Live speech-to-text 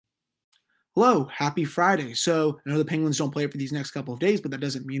Hello, happy Friday. So I know the Penguins don't play for these next couple of days, but that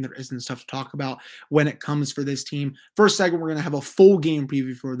doesn't mean there isn't stuff to talk about when it comes for this team. First segment, we're going to have a full game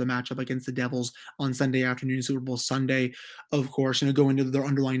preview for the matchup against the Devils on Sunday afternoon, Super Bowl Sunday, of course, go into their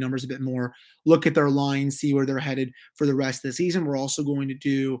underlying numbers a bit more, look at their lines, see where they're headed for the rest of the season. We're also going to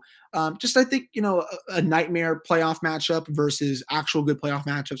do I think, a nightmare playoff matchup versus actual good playoff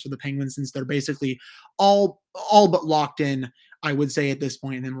matchups for the Penguins, since they're basically all but locked in, I would say, at this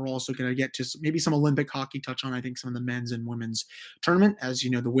point. And then we're also going to get to maybe some Olympic hockey, touch on, I think, some of the men's and women's tournament. As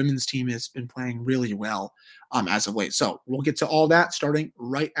you know, the women's team has been playing really well as of late. So we'll get to all that starting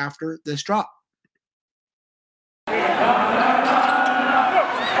right after this drop.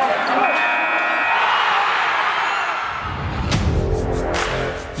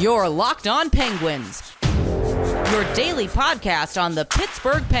 You're Locked On Penguins, your daily podcast on the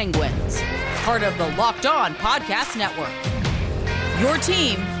Pittsburgh Penguins, part of the Locked On Podcast Network, your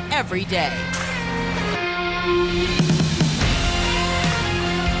team every day.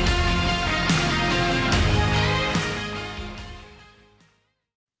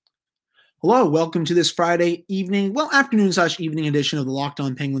 Hello, welcome to this Friday evening, afternoon/evening edition of the Locked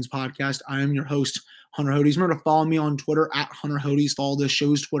On Penguins podcast. I am your host, Hunter Hodes. Remember to follow me on Twitter at Hunter Hodes. Follow the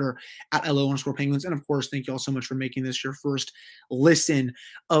show's Twitter at LO_Penguins. And of course, thank you all so much for making this your first listen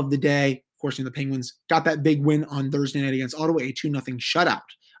of the day. Of course, the Penguins got that big win on Thursday night against Ottawa, a 2-0 shutout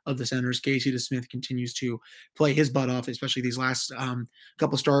of the Senators. Casey DeSmith continues to play his butt off, especially these last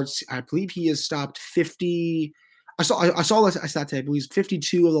couple starts. I believe he has stopped 50. I saw this stat today. I believe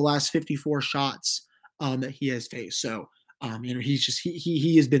 52 of the last 54 shots that he has faced. So he's just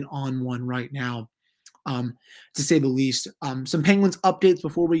he has been on one right now, to say the least. Some Penguins updates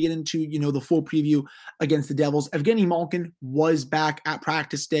before we get into the full preview against the Devils. Evgeny Malkin was back at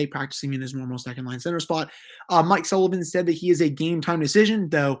practice day, practicing in his normal second line center spot. Mike Sullivan said that he is a game time decision,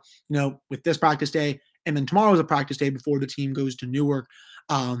 though. With this practice day and then tomorrow is a practice day before the team goes to Newark.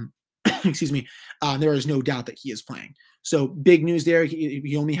 Excuse me, there is no doubt that he is playing. So big news there.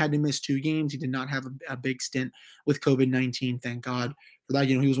 He only had to miss 2 games. He did not have a big stint with COVID-19. Thank God for that.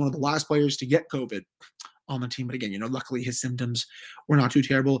 He was one of the last players to get COVID on the team. But again, luckily his symptoms were not too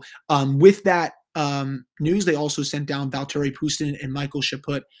terrible. With that news, they also sent down Valtteri Pustin and Michael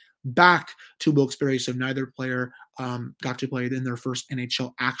Chaput back to Wilkes-Barre, so neither player got to play in their first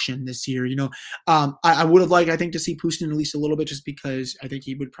NHL action this year. I would have liked, I think, to see Pustin at least a little bit, just because I think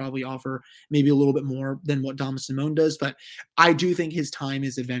he would probably offer maybe a little bit more than what Dom Simone does, but I do think his time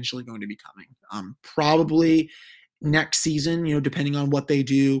is eventually going to be coming. Probably next season, depending on what they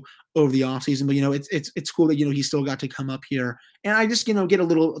do over the offseason. But, it's cool that, he still got to come up here and I just, get a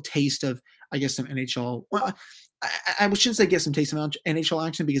little taste of, I guess, some NHL. Well, I shouldn't say get some taste of NHL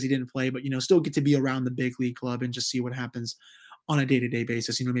action because he didn't play, but, still get to be around the big league club and just see what happens on a day-to-day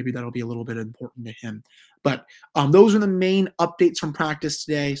basis. Maybe that'll be a little bit important to him. But those are the main updates from practice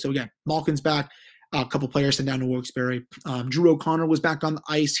today. So again, Malkin's back. A couple players sent down to Wilkes-Barre. Drew O'Connor was back on the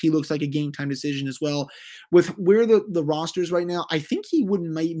ice. He looks like a game-time decision as well. With where the roster's right now, I think he would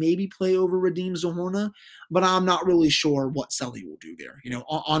maybe play over Radim Zohorna, but I'm not really sure what Sully will do there.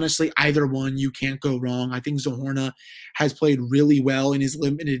 Honestly, either one, you can't go wrong. I think Zohorna has played really well in his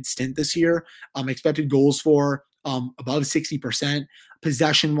limited stint this year. Expected goals for above 60%.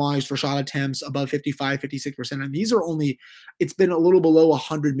 Possession-wise for shot attempts, above 55, 56%. And these are it's been a little below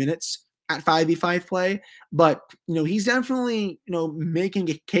 100 minutes at 5v5 play, but he's definitely making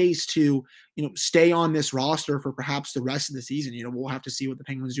a case to stay on this roster for perhaps the rest of the season. We'll have to see what the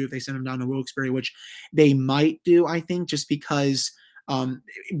Penguins do if they send him down to Wilkes-Barre, which they might do, I think, just because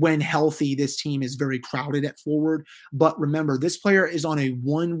when healthy, this team is very crowded at forward. But remember, this player is on a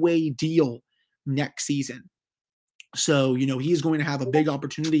one-way deal next season. So, he's going to have a big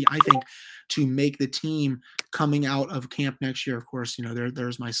opportunity, I think, to make the team coming out of camp next year. Of course,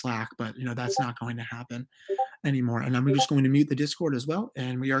 there's my Slack, but, that's not going to happen anymore. And I'm just going to mute the Discord as well,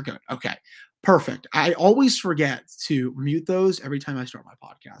 and we are good. Okay, perfect. I always forget to mute those every time I start my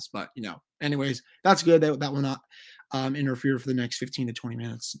podcast, but, anyways, that's good. That will not interfere for the next 15 to 20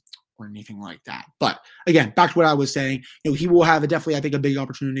 minutes or anything like that. But again, back to what I was saying, he will have definitely, I think, a big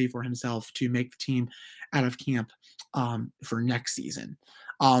opportunity for himself to make the team out of camp for next season.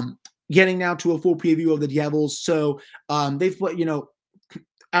 Getting now to a full preview of the Devils. So they've put,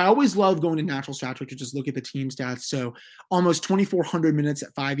 I always love going to natural stats, which is just look at the team stats. So almost 2,400 minutes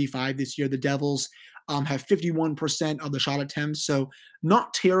at 5v5 this year. The Devils have 51% of the shot attempts. So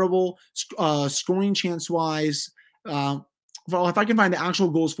not terrible. Scoring chance-wise, well, if I can find the actual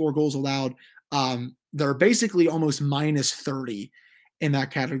goals for, goals allowed, they're basically almost minus 30 in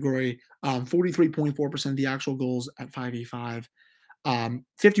that category. 43.4% of the actual goals at 5v5.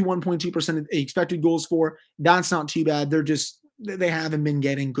 51.2% of expected goals for. That's not too bad. They haven't been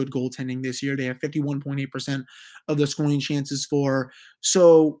getting good goaltending this year. They have 51.8% of the scoring chances for.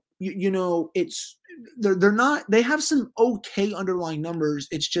 So, they're not, they have some okay underlying numbers.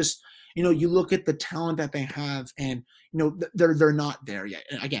 It's just, you look at the talent that they have and, they're not there yet.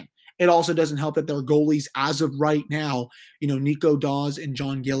 And again, it also doesn't help that their goalies as of right now, Nico Daws and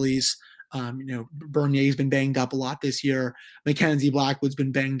John Gillies, Bernier's been banged up a lot this year. Mackenzie Blackwood's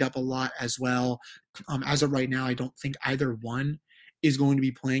been banged up a lot as well. As of right now, I don't think either one is going to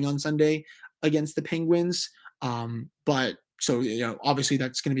be playing on Sunday against the Penguins. But so, obviously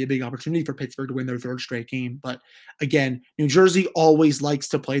that's going to be a big opportunity for Pittsburgh to win their third straight game. But again, New Jersey always likes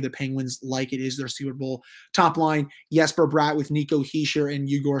to play the Penguins like it is their Super Bowl. Top line, Jesper Bratt with Nico Hischier and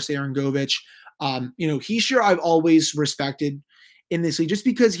Yegor Sarangovich. Hischier I've always respected in this league just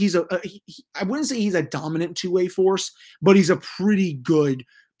because I wouldn't say he's a dominant two-way force, but he's a pretty good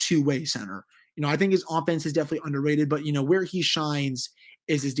two-way center. I think his offense is definitely underrated, but where he shines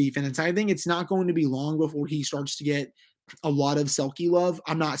is his defense. I think it's not going to be long before he starts to get a lot of Selke love.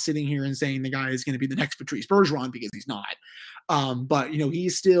 I'm not sitting here and saying the guy is going to be the next Patrice Bergeron because he's not. But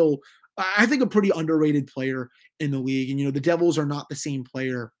he's still, I think, a pretty underrated player in the league. And the Devils are not the same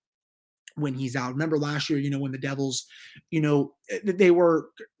player when he's out. Remember last year, when the Devils, they were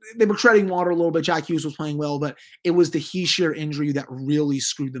treading water a little bit. Jack Hughes was playing well, but it was the Hischier injury that really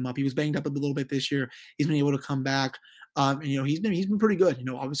screwed them up. He was banged up a little bit this year. He's been able to come back. And, he's been pretty good.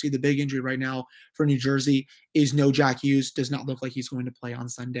 Obviously the big injury right now for New Jersey is no Jack Hughes. Does not look like he's going to play on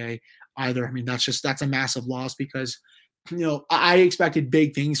Sunday either. I mean, that's a massive loss because, I expected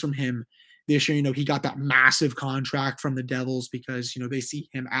big things from him this year. He got that massive contract from the Devils because, they see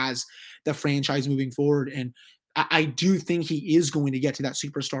him as the franchise moving forward. And I do think he is going to get to that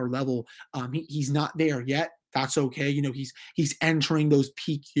superstar level. He's not there yet. That's okay. He's entering those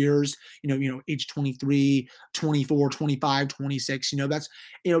peak years, age 23, 24, 25, 26, that's,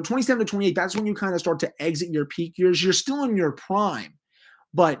 27 to 28. That's when you kind of start to exit your peak years. You're still in your prime,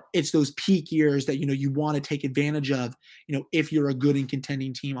 but it's those peak years that, you want to take advantage of, if you're a good and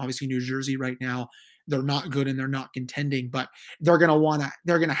contending team. Obviously New Jersey right now, they're not good and they're not contending, but they're going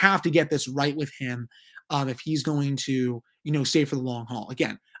to have to get this right with him. If he's going to, stay for the long haul.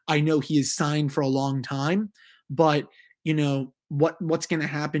 Again, I know he is signed for a long time, but what's going to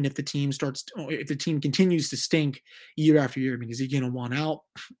happen if the team continues to stink year after year? I mean, is he going to want out?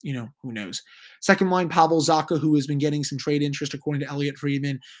 Who knows? Second line, Pavel Zacha, who has been getting some trade interest according to Elliot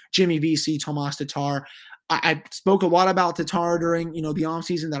Friedman, Jimmy Vesey, Tomas Tatar. I spoke a lot about Tatar during, the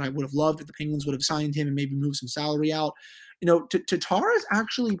offseason that I would have loved if the Penguins would have signed him and maybe moved some salary out. Tatar has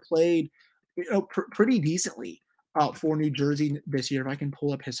actually played, pretty decently for New Jersey this year. If I can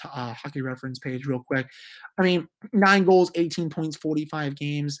pull up his hockey reference page real quick. I mean, 9 goals, 18 points, 45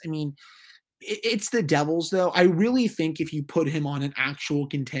 games. I mean, it's the Devils, though. I really think if you put him on an actual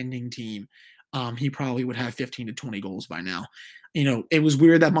contending team, he probably would have 15 to 20 goals by now. It was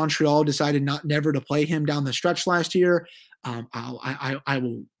weird that Montreal decided never to play him down the stretch last year. I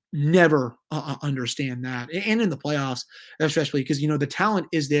will never understand that. And in the playoffs, especially because, the talent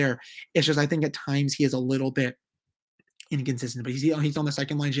is there. It's just, I think at times he is a little bit inconsistent, but he's on the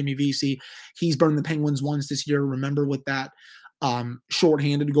second line. Jimmy Vesey, he's burned the Penguins once this year. Remember with that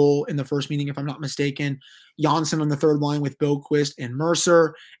shorthanded goal in the first meeting, if I'm not mistaken. Janssen on the third line with Boquist and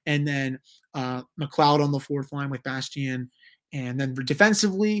Mercer, and then McLeod on the fourth line with Bastian. And then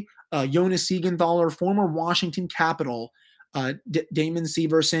defensively, Jonas Siegenthaler, former Washington Capital, Damon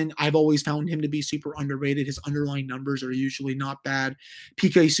Severson. I've always found him to be super underrated. His underlying numbers are usually not bad.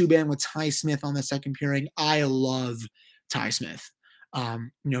 PK Subban with Ty Smith on the second pairing. I love Ty Smith.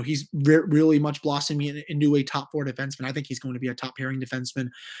 He's really much blossoming into a top 4 defenseman. I think he's going to be a top pairing defenseman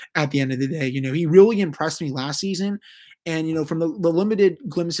at the end of the day. He really impressed me last season. And, from the limited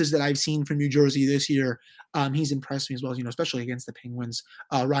glimpses that I've seen from New Jersey this year, he's impressed me as well, especially against the Penguins.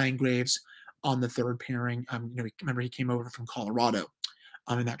 Ryan Graves on the third pairing. Remember he came over from Colorado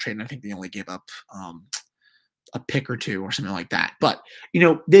in that trade, and I think they only gave up a pick or two or something like that. But,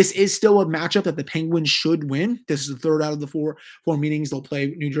 this is still a matchup that the Penguins should win. This is the third out of the four meetings. They'll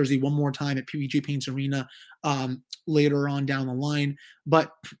play New Jersey one more time at PPG Paints Arena later on down the line.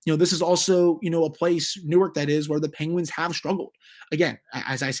 But, this is also, a place, Newark, that is, where the Penguins have struggled. Again,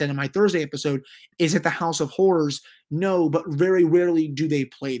 as I said in my Thursday episode, is it the House of Horrors? No, but very rarely do they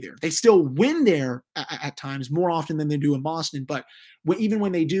play there. They still win there at times, more often than they do in Boston. But even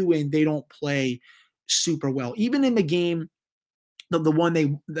when they do win, they don't play super well. Even in the game, the one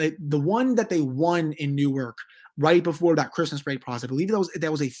that they won in Newark right before that Christmas break pause, I believe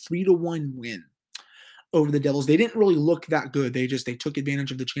that was a 3-1 win. over the Devils. They didn't really look that good. They took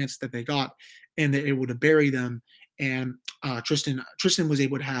advantage of the chances that they got, and they're able to bury them. And Tristan was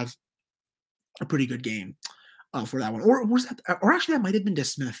able to have a pretty good game for that one. Or was that? Or actually, that might have been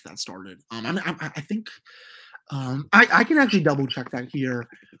DeSmith that started. I think I can actually double check that here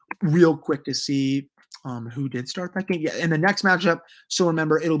real quick to see who did start that game. Yeah, in the next matchup. So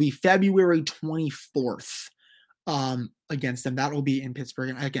remember, it'll be February 24th against them. That will be in Pittsburgh.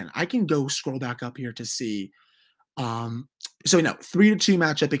 And again, I can go scroll back up here to see. So no, 3-2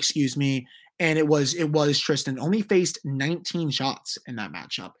 matchup, excuse me. And it was Tristan only faced 19 shots in that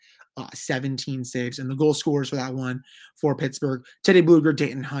matchup, 17 saves, and the goal scorers for that one for Pittsburgh: Teddy Blueger,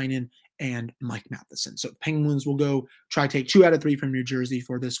 Dayton Heinen, and Mike Matheson. So Penguins will go try to take 2 out of 3 from New Jersey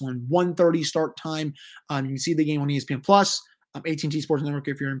for this one. 1:30 start time. You can see the game on ESPN Plus, AT&T Sports Network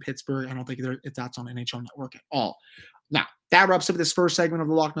if you're in Pittsburgh. I don't think that's on NHL Network at all. Now, that wraps up this first segment of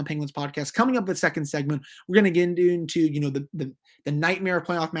the Locked On Penguins podcast. Coming up, the second segment, we're going to get into the nightmare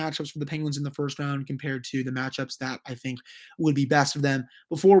playoff matchups for the Penguins in the first round compared to the matchups that I think would be best for them.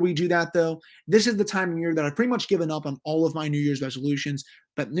 Before we do that, though, this is the time of year that I've pretty much given up on all of my New Year's resolutions.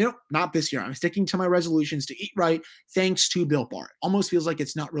 But no, not this year. I'm sticking to my resolutions to eat right, thanks to Built Bar. It almost feels like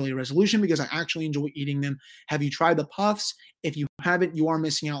it's not really a resolution because I actually enjoy eating them. Have you tried the Puffs? If you haven't, you are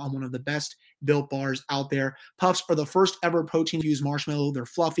missing out on one of the best Built Bars out there. Puffs are the first ever protein-infused marshmallow. They're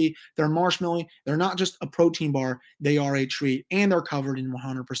fluffy, they're marshmallowy. They're not just a protein bar, they are a treat, and they're covered in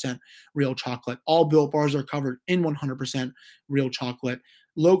 100% real chocolate. All Built Bars are covered in 100% real chocolate.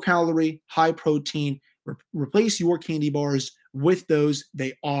 Low calorie, high protein. Replace your candy bars with those.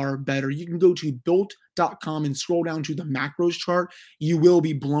 They are better. You can go to built.com and scroll down to the macros chart. You will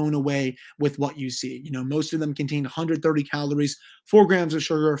be blown away with what you see. Most of them contain 130 calories, 4 grams of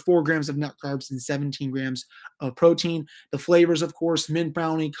sugar, 4 grams of net carbs, and 17 grams of protein. The flavors, of course, mint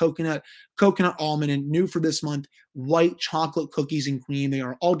brownie, coconut almond, and new for this month, white chocolate cookies and cream. They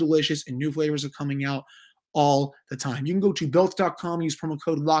are all delicious, and new flavors are coming out all the time. You can go to built.com, use promo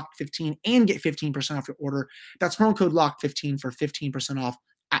code LOCKED15 and get 15% off your order. That's promo code LOCKED15 for 15% off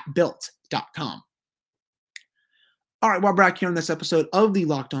at built.com. All right, well, back here on this episode of the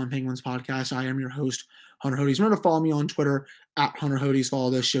Locked On Penguins podcast, I am your host, Hunter Hodes. Remember to follow me on Twitter at Hunter Hodes. Follow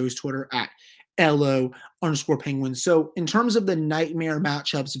the show's Twitter at LO_Penguins. So in terms of the nightmare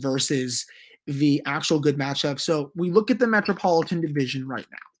matchups versus the actual good matchups, so we look at the Metropolitan Division right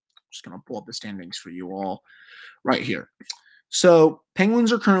now. Just going to pull up the standings for you all right here. So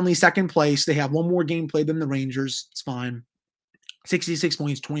Penguins are currently second place. They have one more game played than the Rangers. It's fine. 66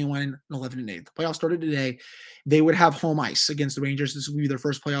 points, 21-11 and 8. The playoffs started today. They would have home ice against the Rangers. This will be their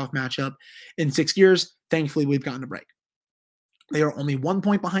first playoff matchup in 6 years. Thankfully, we've gotten a break. They are only 1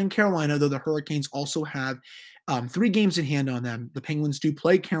 point behind Carolina, though the Hurricanes also have 3 games in hand on them. The Penguins do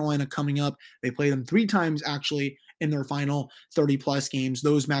play Carolina coming up. They play them 3 times, actually, in their final 30-plus games.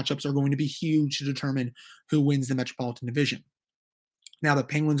 Those matchups are going to be huge to determine who wins the Metropolitan Division. Now, the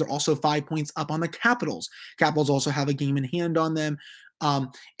Penguins are also 5 points up on the Capitals. Capitals also have a game in hand on them.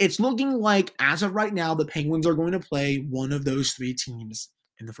 It's looking like, as of right now, the Penguins are going to play one of those 3 teams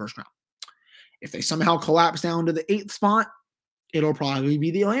in the first round. If they somehow collapse down to the 8th spot, it'll probably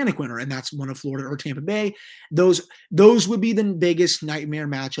be the Atlantic winner, and that's one of Florida or Tampa Bay. Those would be the biggest nightmare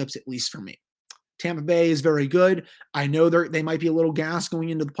matchups, at least for me. Tampa Bay is very good. I know they might be a little gassed going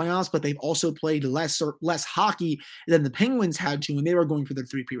into the playoffs, but they've also played less hockey than the Penguins had to when they were going for their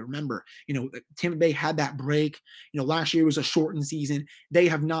 3P. Remember, Tampa Bay had that break. Last year was a shortened season. They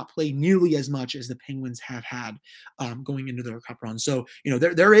have not played nearly as much as the Penguins have had going into their cup run. So,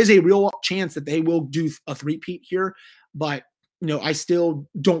 there is a real chance that they will do a 3P here, but I still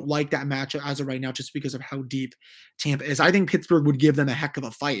don't like that matchup as of right now just because of how deep Tampa is. I think Pittsburgh would give them a heck of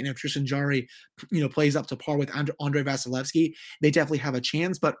a fight. And if Tristan Jarry, plays up to par with Andrei Vasilevsky, they definitely have a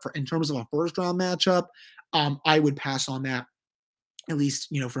chance. But in terms of a first-round matchup, I would pass on that, at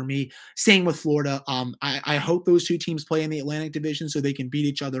least, for me. Same with Florida. I hope those 2 teams play in the Atlantic Division so they can beat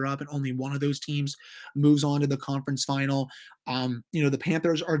each other up and only one of those teams moves on to the conference final. The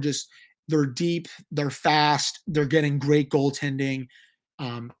Panthers are just – they're deep, they're fast, they're getting great goaltending.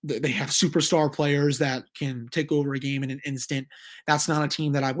 They have superstar players that can take over a game in an instant. That's not a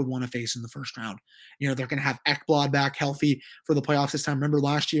team that I would want to face in the first round. They're going to have Ekblad back healthy for the playoffs this time. Remember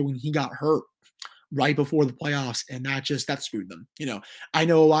last year when he got hurt right before the playoffs, and that screwed them. I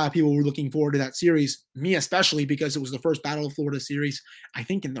know a lot of people were looking forward to that series, me especially, because it was the first Battle of Florida series, I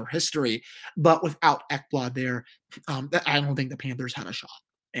think, in their history. But without Ekblad there, I don't think the Panthers had a shot.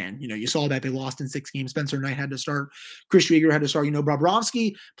 And, you saw that they lost in 6 games. Spencer Knight had to start. Chris Drieger had to start.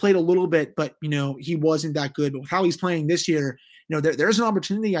 Bobrovsky played a little bit, but, he wasn't that good. But with how he's playing this year, there's an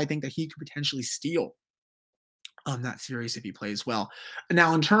opportunity, I think, that he could potentially steal that series if he plays well.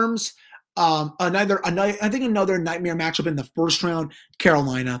 Now, in terms, I think another nightmare matchup in the first round,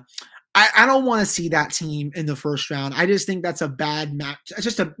 Carolina. I don't want to see that team in the first round. I just think that's a bad match. It's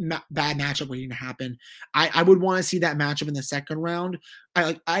just a bad matchup waiting to happen. I would want to see that matchup in the second round.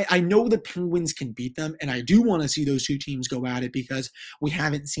 I know the Penguins can beat them, and I do want to see those two teams go at it because we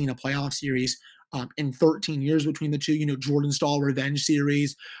haven't seen a playoff series in 13 years between the two. Jordan Stahl revenge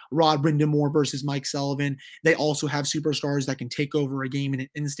series, Rod Brindamore versus Mike Sullivan. They also have superstars that can take over a game in an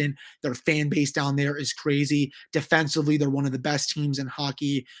instant. Their fan base down there is crazy. Defensively, they're one of the best teams in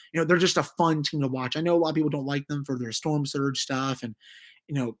hockey. They're just a fun team to watch. I know a lot of people don't like them for their storm surge stuff, and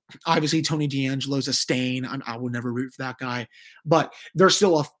obviously Tony DeAngelo's a stain. I will never root for that guy, but they're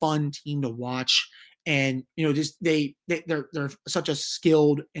still a fun team to watch. And just they're such a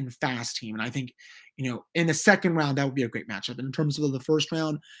skilled and fast team. And I think in the second round that would be a great matchup. In terms of the first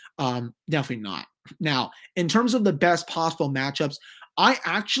round, definitely not. Now, in terms of the best possible matchups, I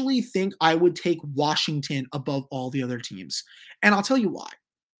actually think I would take Washington above all the other teams, and I'll tell you why.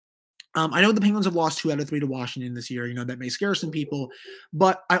 I know the Penguins have lost 2 out of 3 to Washington this year. That may scare some people,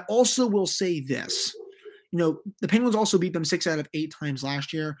 but I also will say this. The Penguins also beat them 6 out of 8 times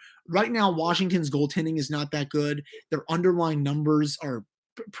last year. Right now, Washington's goaltending is not that good. Their underlying numbers are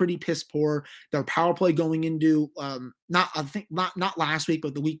pretty piss poor. Their power play going into not last week,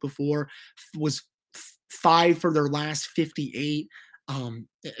 but the week before was 5 for their last 58.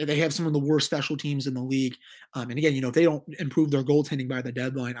 They have some of the worst special teams in the league. And again, if they don't improve their goaltending by the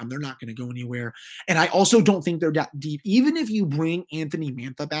deadline, they're not going to go anywhere. And I also don't think they're that deep. Even if you bring Anthony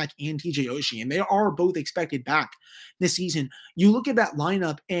Mantha back and TJ Oshie, and they are both expected back this season, you look at that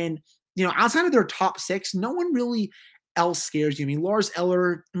lineup and, outside of their top 6, no one really else scares you. I mean, Lars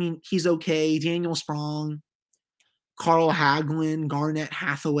Eller, he's okay. Daniel Sprong, Carl Hagelin, Garnett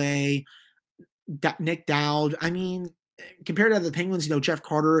Hathaway, Nick Dowd. Compared to the Penguins, Jeff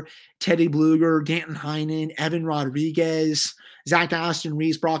Carter, Teddy Bluger, Danton Heinen, Evan Rodriguez, Zach Aston,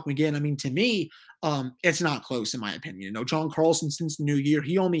 Reese, Brock McGinn. To me, it's not close in my opinion. John Carlson since the new year,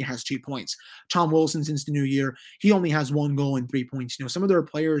 he only has 2 points. Tom Wilson since the new year, he only has 1 goal and 3 points. Some of their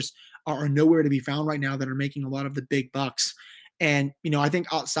players are nowhere to be found right now that are making a lot of the big bucks. And, I think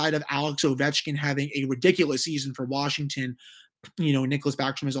outside of Alex Ovechkin having a ridiculous season for Washington, Nicholas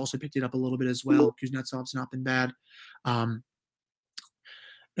Backstrom has also picked it up a little bit as well. Kuznetsov's not been bad.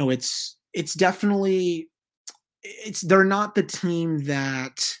 It's definitely they're not the team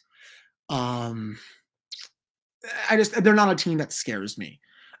that they're not a team that scares me.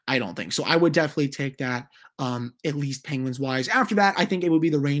 I don't think so. I would definitely take that, at least Penguins wise. After that, I think it would be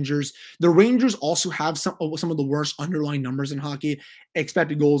the Rangers. The Rangers also have some of the worst underlying numbers in hockey.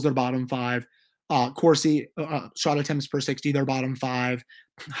 Expected goals, they're bottom 5. Corsi, shot attempts per 60, they're bottom 5.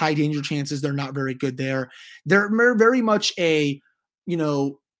 High danger chances, they're not very good there. They're very much a,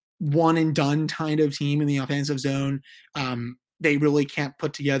 one and done kind of team in the offensive zone. They really can't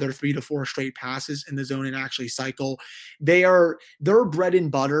put together 3 to 4 straight passes in the zone and actually cycle. Their bread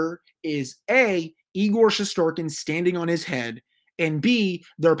and butter is A, Igor Shesterkin standing on his head, and B,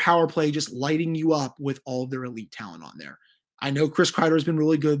 their power play just lighting you up with all of their elite talent on there. I know Chris Kreider has been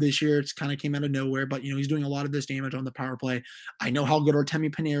really good this year. It's kind of came out of nowhere, but, he's doing a lot of this damage on the power play. I know how good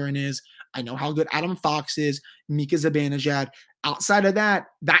Artemi Panarin is. I know how good Adam Fox is, Mika Zibanejad. Outside of that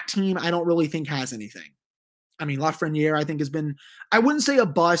team, I don't really think has anything. Lafreniere, I think, has been, I wouldn't say a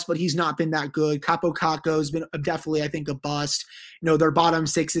bust, but he's not been that good. Capo Caco has been definitely, I think, a bust. Their bottom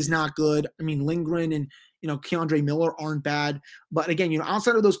 6 is not good. Lindgren and, Keandre Miller aren't bad. But again,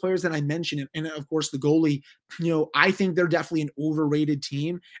 outside of those players that I mentioned, and of course the goalie, I think they're definitely an overrated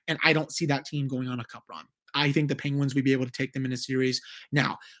team, and I don't see that team going on a cup run. I think the Penguins would be able to take them in a series.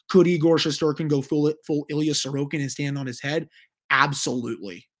 Now, could Igor Shesterkin go full Ilya Sorokin and stand on his head?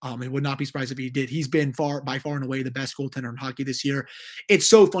 Absolutely. I would not be surprised if he did. He's been by far and away the best goaltender in hockey this year. It's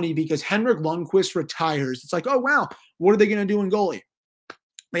so funny because Henrik Lundqvist retires. It's like, oh, wow, what are they going to do in goalie?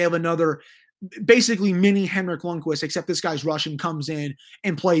 They have another basically mini Henrik Lundqvist, except this guy's Russian, comes in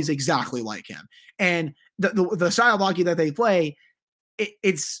and plays exactly like him. And the style of hockey that they play, they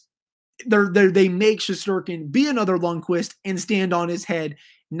make Shesterkin be another Lundqvist and stand on his head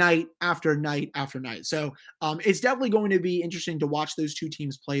night after night after night. So it's definitely going to be interesting to watch those two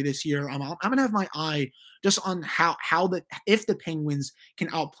teams play this year. I'm going to have my eye just on if the Penguins can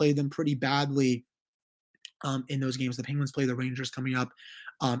outplay them pretty badly in those games. The Penguins play the Rangers coming up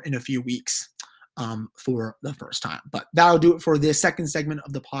in a few weeks. for the first time. But that'll do it for this second segment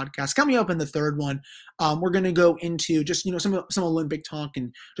of the podcast. Coming up in the third one, we're going to go into just, some Olympic talk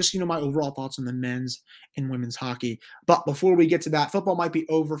and just, my overall thoughts on the men's and women's hockey. But before we get to that, football might be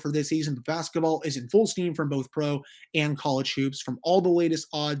over for this season, but basketball is in full steam from both pro and college hoops. From all the latest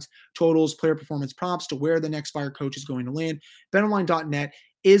odds, totals, player performance props to where the next fire coach is going to land, BetOnline.net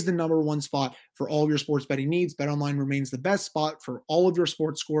is the number one spot for all of your sports betting needs. BetOnline remains the best spot for all of your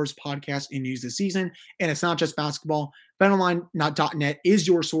sports scores, podcasts, and news this season. And it's not just basketball. BetOnline.net is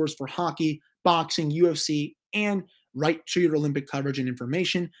your source for hockey, boxing, UFC, and right to your Olympic coverage and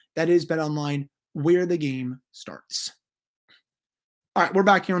information. That is BetOnline, where the game starts. All right, we're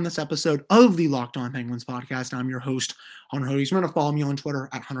back here on this episode of the Locked On Penguins podcast. I'm your host, Hunter Hodes. Remember to follow me on Twitter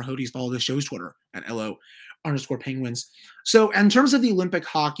at Hunter Hodes. Follow the show's Twitter at LO_Penguins. So in terms of the Olympic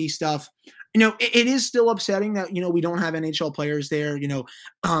hockey stuff, it is still upsetting that, we don't have NHL players there.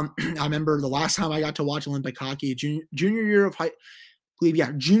 I remember the last time I got to watch Olympic hockey, junior year of high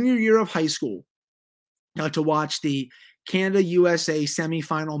school, got to watch the Canada-USA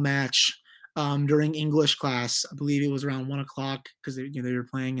semifinal match during English class. I believe it was around 1:00 because they were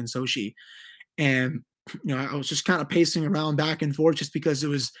playing in Sochi, and I was just kind of pacing around back and forth just because it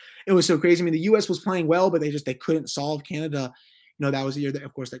was so crazy. I mean, the U.S. was playing well, but they couldn't solve Canada. That was the year that,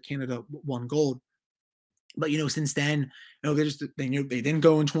 of course, that Canada won gold. But since then, they didn't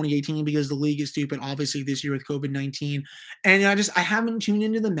go in 2018 because the league is stupid. Obviously, this year with COVID-19, and I haven't tuned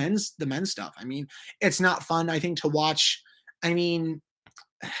into the men's stuff. I mean, it's not fun, I think, to watch. I mean,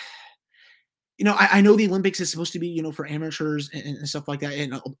 I know the Olympics is supposed to be, for amateurs and stuff like that.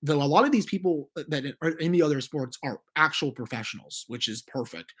 And though a lot of these people that are in the other sports are actual professionals, which is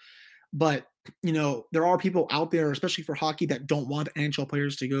perfect. But, there are people out there, especially for hockey, that don't want NHL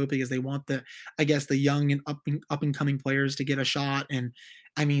players to go because they want the young and up and coming players to get a shot. And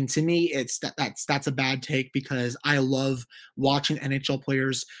I mean, to me, that's a bad take because I love watching NHL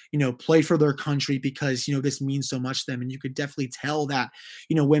players, play for their country because, this means so much to them. And you could definitely tell that,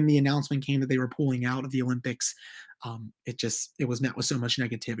 when the announcement came that they were pulling out of the Olympics, it was met with so much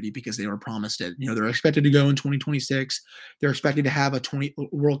negativity because they were promised it. They're expected to go in 2026. They're expected to have a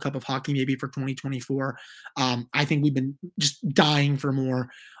World Cup of hockey maybe for 2024. I think we've been just dying for more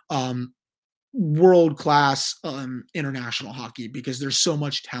world-class international hockey because there's so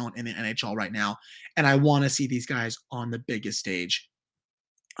much talent in the NHL right now. And I want to see these guys on the biggest stage.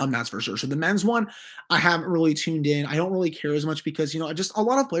 That's for sure. So the men's one, I haven't really tuned in. I don't really care as much because, just a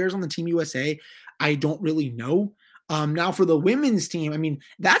lot of players on the Team USA, I don't really know. Now for the women's team, I mean,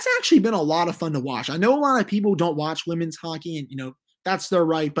 that's actually been a lot of fun to watch. I know a lot of people don't watch women's hockey and, that's their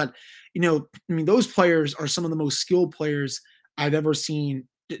right. But, those players are some of the most skilled players I've ever seen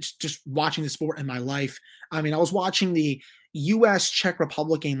just watching the sport in my life. I mean, I was watching the U.S. Czech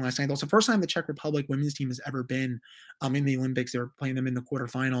Republic game last night. That was the first time the Czech Republic women's team has ever been in the Olympics. They were playing them in the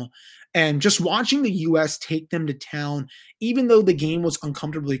quarterfinal. And just watching the U.S. take them to town, even though the game was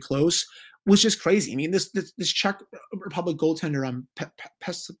uncomfortably close, was just crazy. I mean, this Czech Republic goaltender,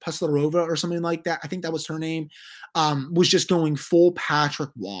 Peslarova or something like that, I think that was her name, was just going full Patrick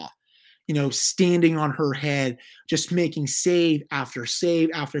Waugh. Standing on her head, just making save after save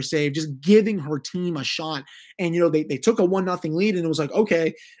after save, just giving her team a shot. And, they took a 1-0 lead and it was like,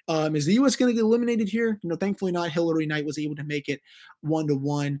 okay, is the U.S. going to get eliminated here? Thankfully not. Hilary Knight was able to make it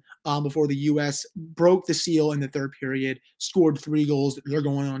 1-1 before the U.S. broke the seal in the third period, scored 3 goals. They're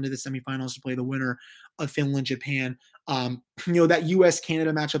going on to the semifinals to play the winner of Finland, Japan. That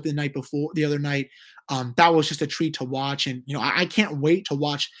U.S.-Canada matchup the other night, that was just a treat to watch. And, I can't wait to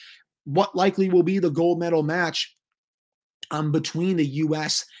watch what likely will be the gold medal match between the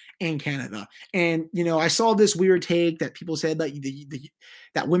U.S. and Canada. And, I saw this weird take that people said that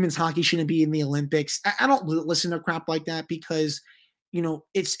that women's hockey shouldn't be in the Olympics. I don't listen to crap like that because,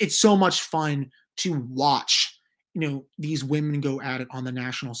 it's so much fun to watch, these women go at it on the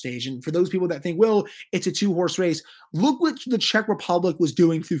national stage. And for those people that think, well, it's a 2-horse race, look what the Czech Republic was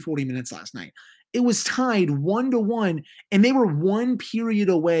doing through 40 minutes last night. It was tied 1-1, and they were 1 period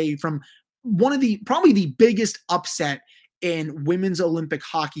away from probably the biggest upset in women's Olympic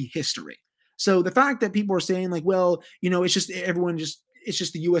hockey history. So the fact that people are saying like, well, it's just it's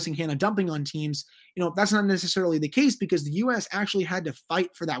just the U.S. and Canada dumping on teams, that's not necessarily the case because the U.S. actually had to fight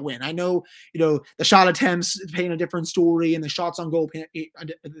for that win. I know, the shot attempts paint a different story and the shots on goal paint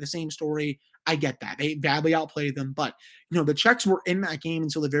the same story. I get that. They badly outplayed them, but, the Czechs were in that game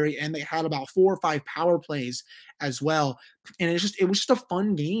until the very end. They had about 4 or 5 power plays as well. And it was just a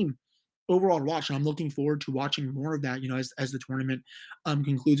fun game overall to watch. And I'm looking forward to watching more of that, as the tournament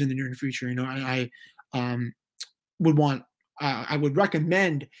concludes in the near future. I would want I would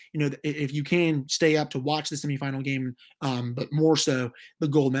recommend, if you can stay up to watch the semifinal game, but more so the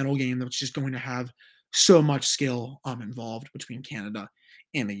gold medal game, that's just going to have so much skill involved between Canada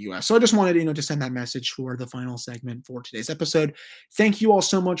and the U.S. So I just wanted, to send that message for the final segment for today's episode. Thank you all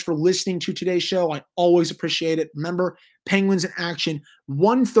so much for listening to today's show. I always appreciate it. Remember, Penguins in action,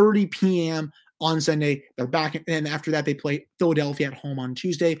 1:30 p.m. on Sunday. They're back, and after that, they play Philadelphia at home on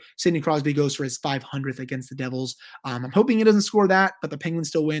Tuesday. Sidney Crosby goes for his 500th against the Devils. I'm hoping he doesn't score that, but the Penguins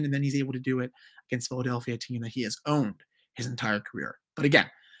still win, and then he's able to do it against Philadelphia, a team that he has owned his entire career. But again,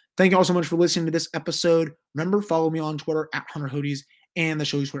 thank you all so much for listening to this episode. Remember, follow me on Twitter at Hunter Hodes and the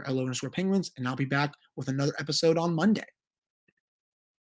show's Twitter at @Penguins, and I'll be back with another episode on Monday.